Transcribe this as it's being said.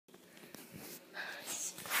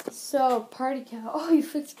So, party cow. Oh, you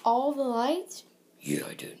fixed all the lights? Yeah,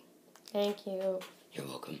 I did. Thank you. You're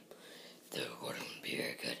welcome. The recording would be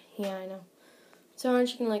very good. Yeah, I know. So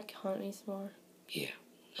aren't you gonna, like, haunt me some more? Yeah.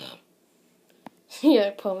 You,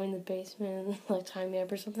 like, put me in the basement and, like, tie me up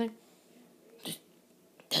or something?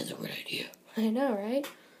 That's a good idea. I know, right?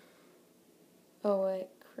 Oh, wait,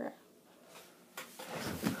 crap.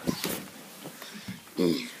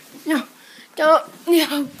 No, don't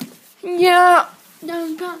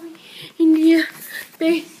put me in your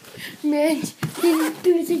basement. This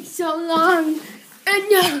is taking so long.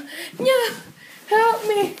 No, help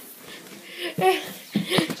me.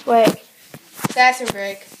 Wait, bathroom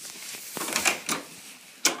break.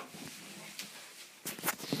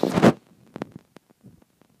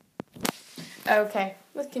 Okay,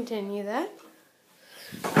 let's continue that.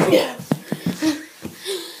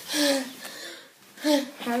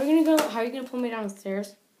 How are you gonna pull me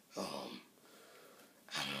downstairs? I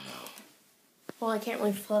don't know. Well, I can't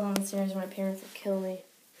really float on the stairs. My parents would kill me.